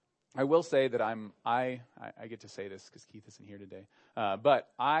 I will say that I get to say this because Keith isn't here today, but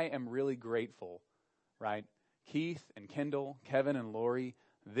I am really grateful, right? Keith and Kendall, Kevin and Lori,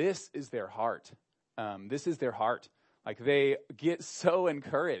 this is their heart. This is their heart. Like they get so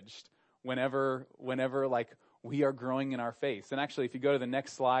encouraged whenever like we are growing in our faith. And actually, if you go to the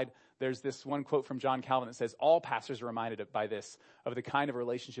next slide, there's this one quote from John Calvin that says, all pastors are reminded by this, of the kind of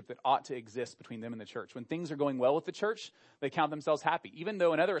relationship that ought to exist between them and the church. When things are going well with the church, they count themselves happy, even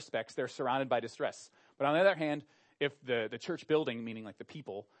though in other respects they're surrounded by distress. But on the other hand, if the church building, meaning like the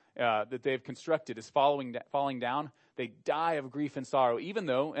people that they've constructed, is falling down, they die of grief and sorrow, even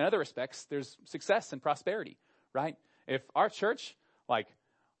though in other respects there's success and prosperity, right? If our church, like,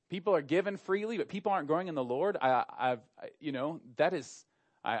 people are given freely, but people aren't growing in the Lord, that is...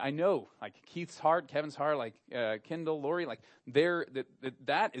 I know, like Keith's heart, Kevin's heart, like Kendall, Lori, like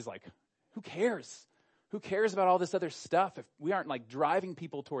that is like, who cares? Who cares about all this other stuff if we aren't like driving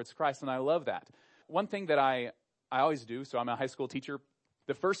people towards Christ? And I love that. One thing that I always do, so I'm a high school teacher,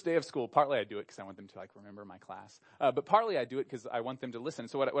 the first day of school, partly I do it because I want them to like remember my class, but partly I do it because I want them to listen.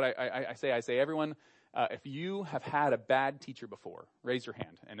 So what I say, everyone, if you have had a bad teacher before, raise your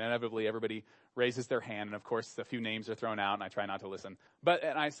hand. And inevitably everybody raises their hand, and of course a few names are thrown out, and I try not to listen.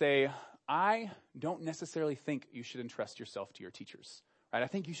 And I say, I don't necessarily think you should entrust yourself to your teachers. Right? I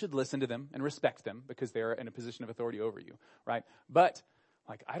think you should listen to them and respect them because they're in a position of authority over you, right? But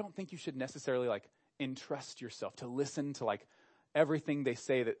like, I don't think you should necessarily like entrust yourself to listen to like everything they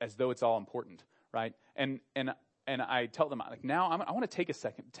say that as though it's all important, right? And I tell them like, now I want to take a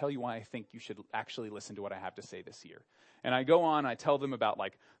second to tell you why I think you should actually listen to what I have to say this year. And I go on, and I tell them about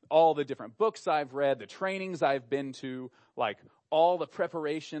like all the different books I've read, the trainings I've been to, like all the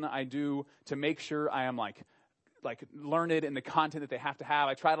preparation I do to make sure I am like learned in the content that they have to have.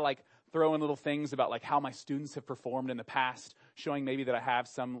 I try to like throw in little things about like how my students have performed in the past, showing maybe that I have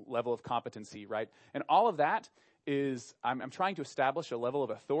some level of competency, right? And all of that is, I'm trying to establish a level of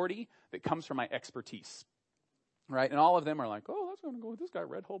authority that comes from my expertise, right? And all of them are like, oh, that's going to go with this guy,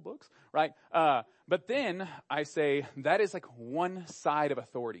 read whole books, right? But then I say, that is like one side of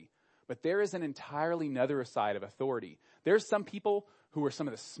authority. But there is an entirely another side of authority. There's some people who are some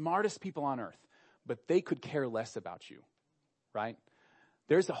of the smartest people on earth, but they could care less about you, right?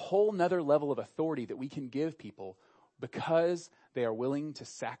 There's a whole nother level of authority that we can give people because they are willing to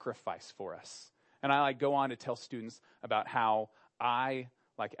sacrifice for us. And I like go on to tell students about how I,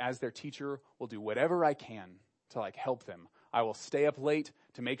 like as their teacher, will do whatever I can to like help them. I will stay up late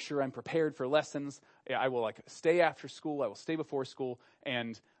to make sure I'm prepared for lessons. I will like stay after school. I will stay before school.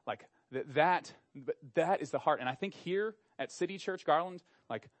 And like that is the heart. And I think here at City Church Garland,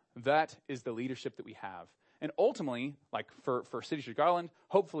 like that is the leadership that we have. And ultimately, like for City Church Garland,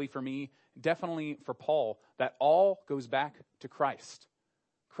 hopefully for me, definitely for Paul, that all goes back to Christ.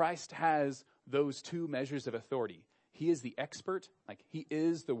 Christ has those two measures of authority. He is the expert, like he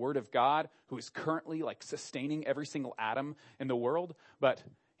is the Word of God who is currently like sustaining every single atom in the world, but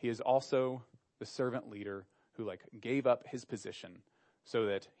he is also the servant leader who like gave up his position so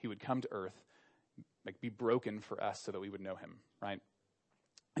that he would come to earth, like be broken for us so that we would know him, right?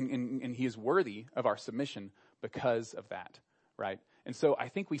 And he is worthy of our submission because of that, right? And so I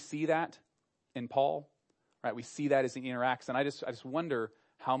think we see that in Paul, right? We see that as he interacts, and I just wonder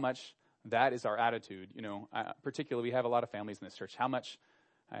how much that is our attitude. You know, particularly we have a lot of families in this church. How much,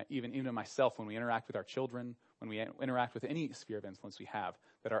 even myself, when we interact with our children, when we interact with any sphere of influence we have,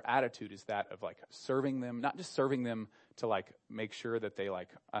 that our attitude is that of like serving them, not just serving them to like make sure that they like,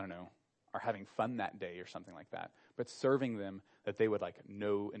 I don't know, are having fun that day or something like that, but serving them that they would like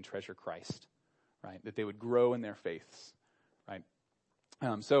know and treasure Christ, right? That they would grow in their faiths, right?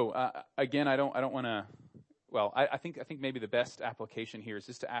 Again, I don't want to. Well, I think maybe the best application here is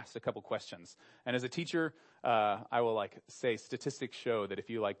just to ask a couple questions. And as a teacher, I will like say statistics show that if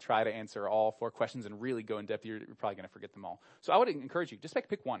you like try to answer all 4 questions and really go in depth, you're probably going to forget them all. So I would encourage you, just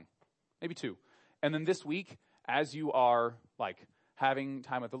pick one, maybe 2. And then this week, as you are like having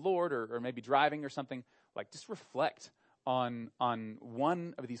time with the Lord or maybe driving or something, like just reflect on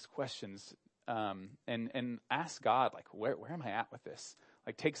one of these questions and ask God, like, where am I at with this?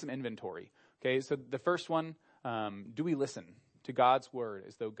 Like take some inventory. Okay, so the first one, do we listen to God's word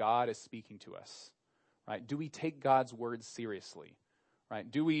as though God is speaking to us, right? Do we take God's word seriously, right?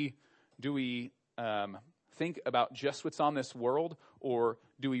 Do we think about just what's on this world, or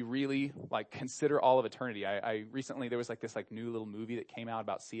do we really like consider all of eternity? I recently, there was like this like new little movie that came out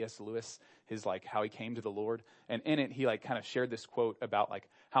about C.S. Lewis, his like how he came to the Lord, and in it he like kind of shared this quote about like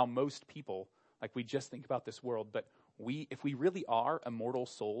how most people, like we just think about this world, but if we really are immortal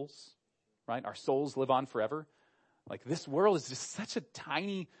souls, right? Our souls live on forever. Like this world is just such a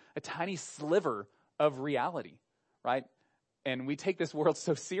tiny sliver of reality, right? And we take this world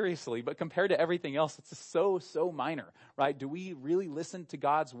so seriously, but compared to everything else, it's just so minor, right? Do we really listen to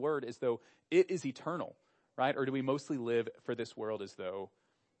God's word as though it is eternal, right? Or do we mostly live for this world as though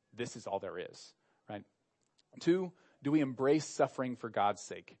this is all there is, right? 2, do we embrace suffering for God's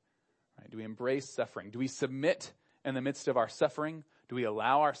sake, right? Do we embrace suffering? Do we submit in the midst of our suffering? Do we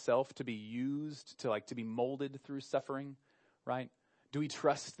allow ourselves to be used, to be molded through suffering, right? Do we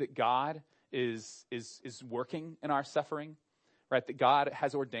trust that God is working in our suffering, right? That God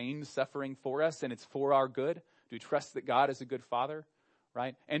has ordained suffering for us and it's for our good? Do we trust that God is a good father,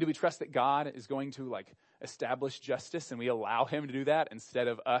 right? And do we trust that God is going to like establish justice and we allow him to do that instead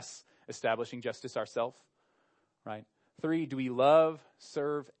of us establishing justice ourselves, right? 3, do we love,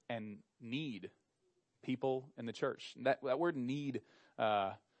 serve, and need people in the church? That word need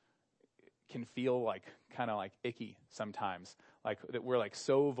can feel like kind of like icky sometimes, like that we're like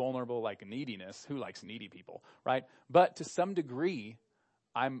so vulnerable, like neediness. Who likes needy people, right? But to some degree,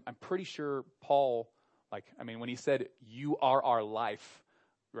 I'm pretty sure Paul, when he said, "You are our life,"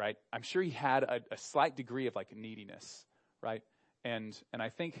 right? I'm sure he had a slight degree of neediness, right? And I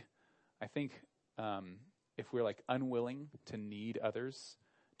think if we're unwilling to need others,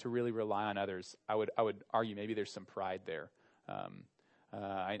 to really rely on others, I would argue maybe there's some pride there.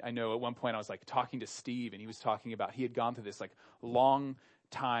 I know at one point I was talking to Steve, and he was talking about he had gone through this long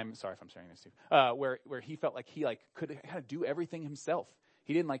time. Sorry if I'm saying this, Steve. Where he felt like he could kind of do everything himself.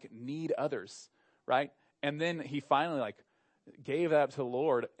 He didn't need others, right? And then he finally gave that up to the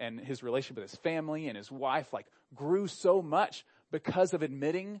Lord, and his relationship with his family and his wife grew so much because of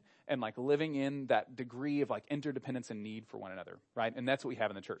admitting and living in that degree of interdependence and need for one another, right? And that's what we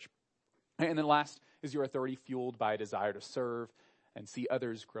have in the church. And then last is your authority fueled by a desire to serve and see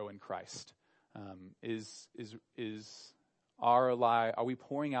others grow in Christ. Are we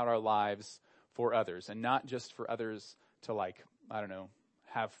pouring out our lives for others, and not just for others to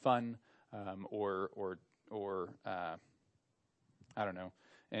have fun or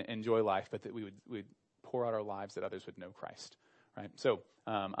enjoy life, but that we would pour out our lives that others would know Christ, right? So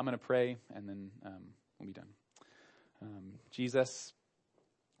I'm going to pray, and then we'll be done. Jesus,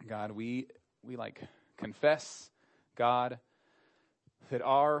 God, we confess, God, that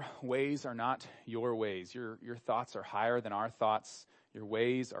our ways are not your ways. Your thoughts are higher than our thoughts. Your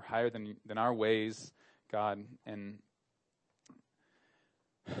ways are higher than our ways, God. And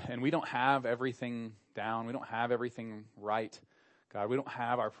we don't have everything down. We don't have everything right, God. We don't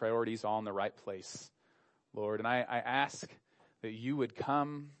have our priorities all in the right place, Lord. And I ask that you would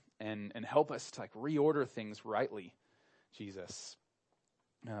come and help us to reorder things rightly, Jesus.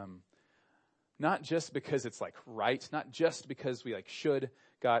 Not just because it's right, not just because we should,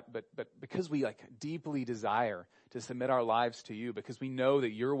 God, but because we deeply desire to submit our lives to you, because we know that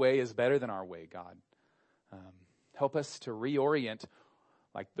your way is better than our way, God. Help us to reorient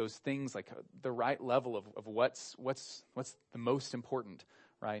those things, the right level of what's the most important,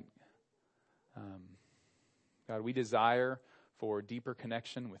 right? God, we desire for deeper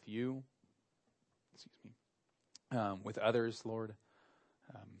connection with you, with others, Lord.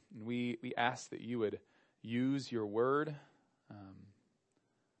 And we ask that you would use your word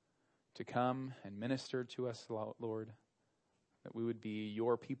to come and minister to us, Lord, that we would be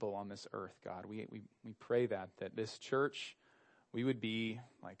your people on this earth, God. We pray that this church, we would be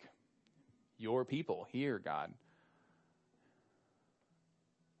your people here, God.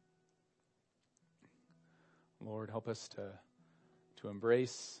 Lord, help us to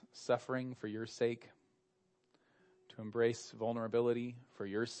embrace suffering for your sake, to embrace vulnerability for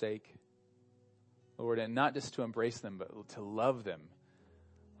your sake, Lord, and not just to embrace them, but to love them.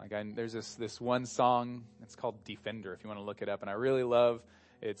 There's this one song, it's called Defender, if you want to look it up, and I really love,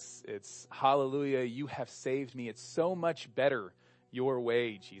 it's hallelujah, you have saved me. It's so much better your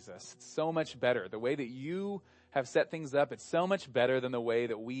way, Jesus. It's so much better. The way that you have set things up, it's so much better than the way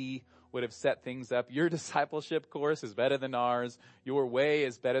that we would have set things up. Your discipleship course is better than ours. Your way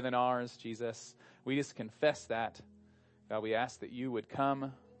is better than ours, Jesus. We just confess that. God, we ask that you would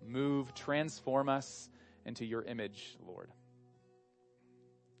come, move, transform us into your image, Lord.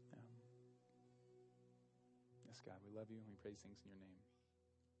 Yes, God, we love you and we praise things in your name.